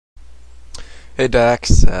Hey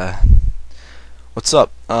Dax, what's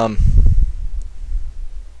up? Wait,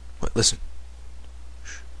 listen.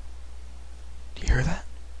 Shh. Do you hear that?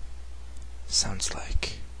 Sounds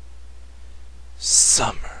like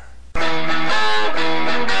summer.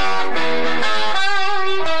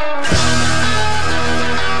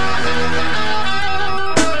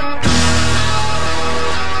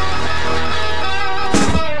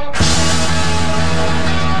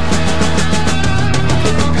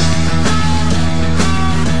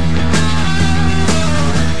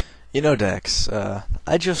 You know, Dex,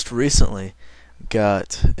 I just recently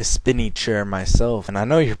got a spinny chair myself, and I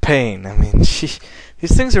know your pain. I mean, these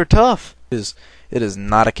things are tough. It is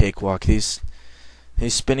not a cakewalk. These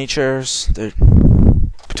spinny chairs, they're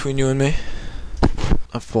between you and me.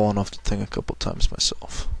 I've fallen off the thing a couple times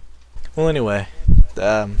myself. Well, anyway,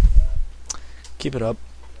 keep it up.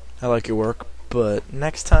 I like your work, but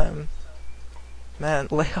next time, man,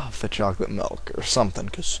 lay off the chocolate milk or something,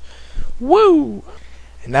 'cause woo!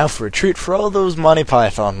 And now for a treat for all those Monty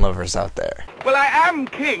Python lovers out there. Well, I am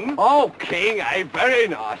king. Oh, king, eh? Very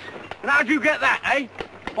nice. And how do you get that, eh?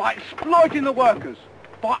 By exploiting the workers.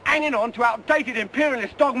 By hanging on to outdated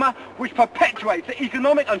imperialist dogma which perpetuates the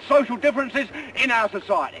economic and social differences in our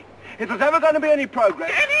society. If there's ever going to be any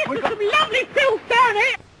progress... There's some lovely filth down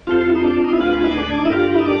here!